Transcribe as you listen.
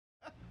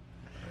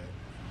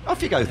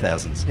Off you go,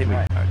 thousands. Here we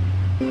go.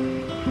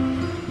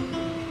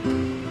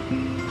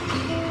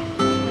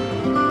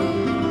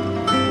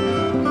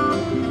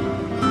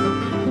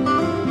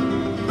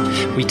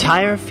 We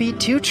tie our feet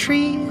to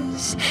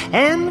trees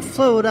and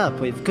float up,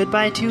 wave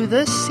goodbye to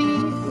the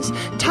seas.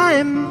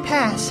 Time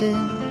passes,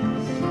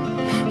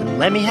 and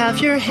let me have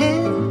your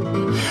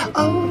hand.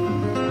 Oh,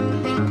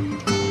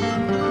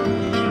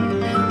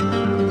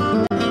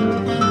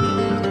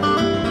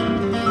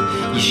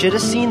 you should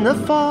have seen the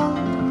fall.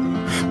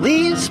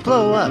 Leaves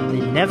blow up,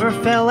 they never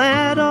fell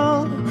at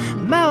all.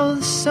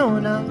 Mouths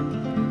sewn up,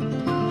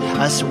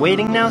 us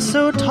waiting now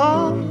so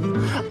tall.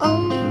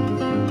 Oh,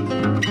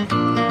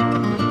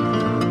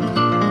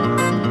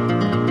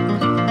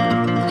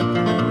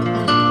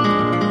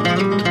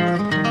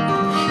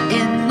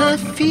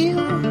 field,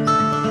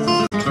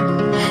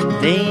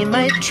 they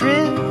might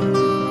drift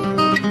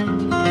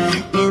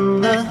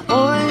in the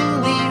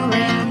oily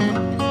rain.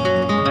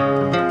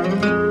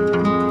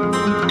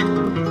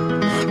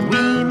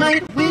 We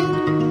might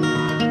win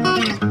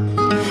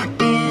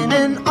in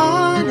an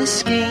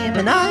honest game,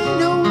 and I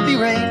know we'll be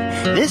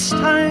right this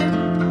time.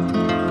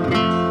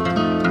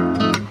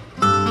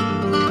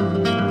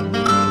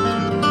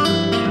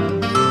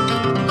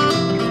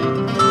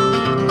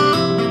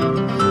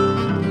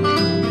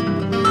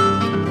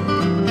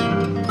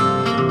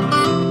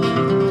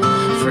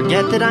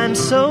 Forget that I'm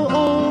so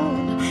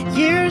old,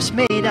 years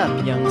made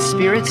up, young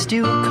spirits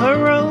do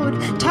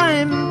corrode.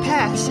 Time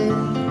passes,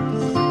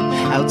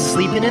 out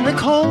sleeping in the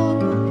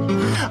cold.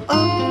 Oh,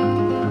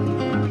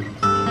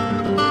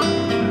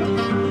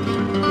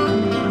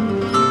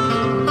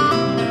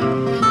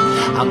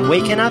 I'm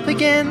waking up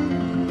again,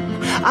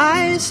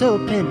 eyes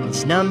open,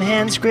 as numb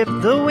hands grip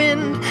the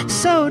wind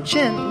so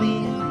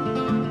gently,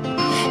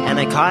 and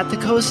I caught the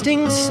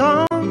coasting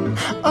song.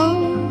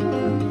 Oh,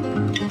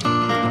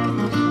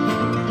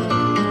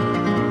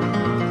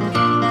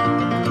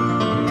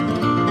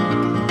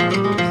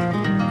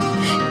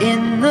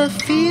 in the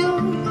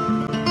field,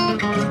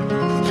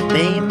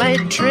 they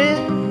might drift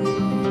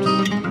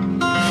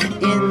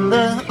in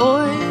the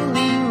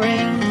oily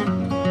rain.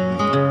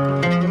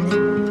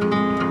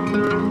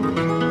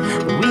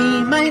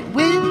 We might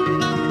win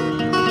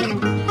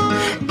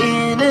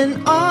in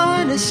an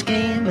honest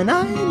game, and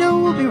I know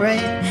we'll be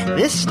right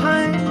this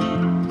time.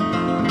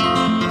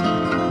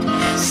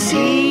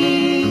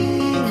 See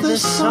the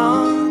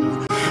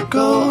song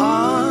go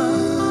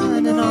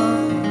on and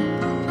on.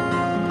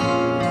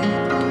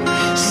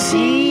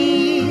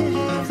 See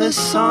the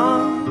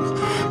song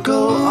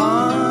go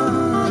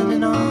on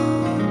and on.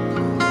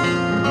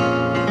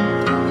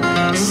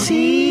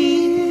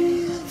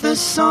 See the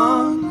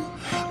song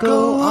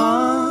go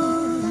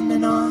on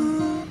and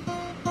on.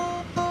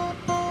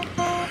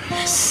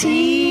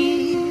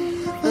 See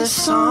the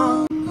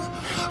song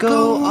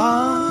go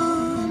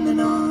on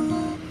and on.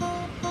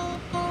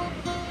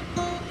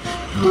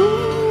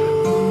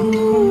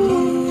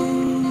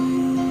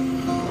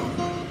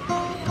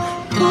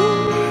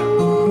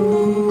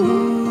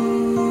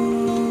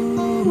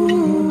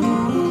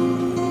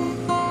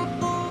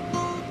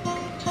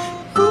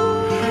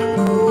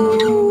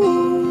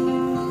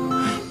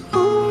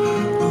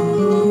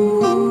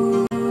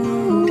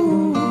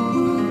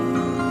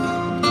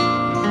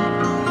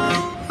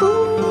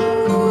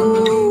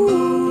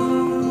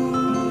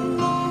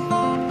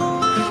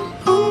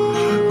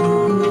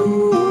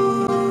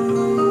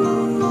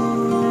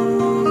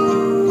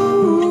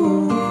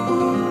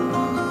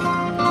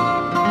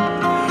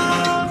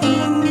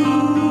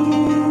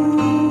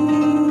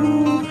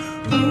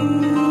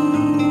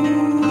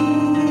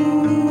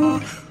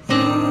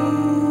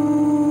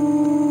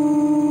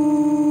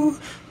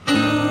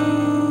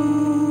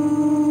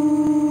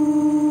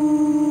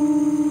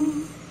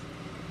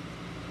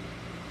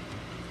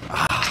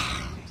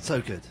 So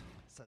good.